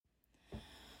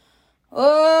Oh,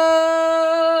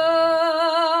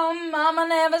 Mama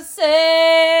never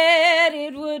said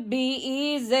it would be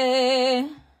easy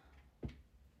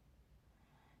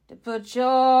to put your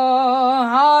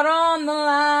heart on the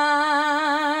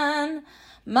line.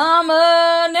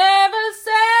 Mama never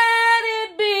said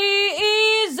it'd be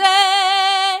easy.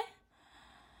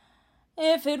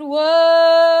 If it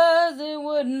was, it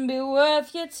wouldn't be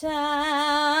worth your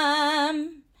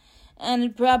time, and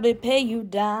it'd probably pay you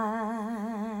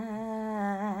dimes.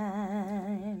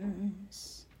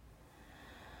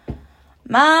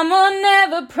 Mama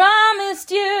never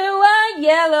promised you a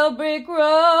yellow brick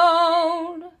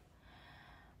road.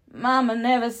 Mama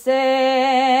never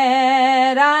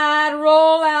said I'd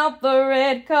roll out the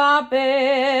red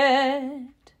carpet.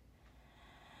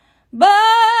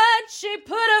 But she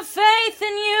put her faith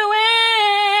in you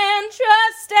and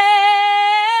trusted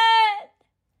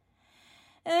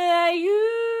that you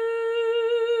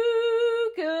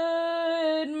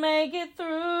could make it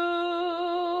through.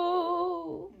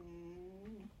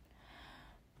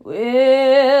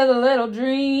 With a little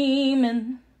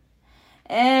dreaming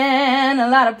and a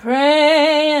lot of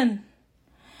praying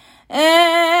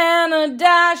and a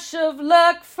dash of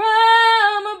luck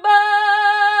from above.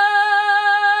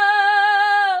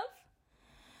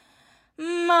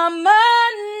 Mama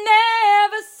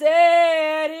never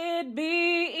said it'd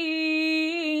be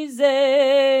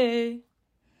easy.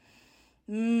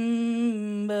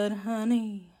 But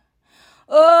honey,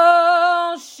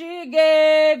 oh, she gave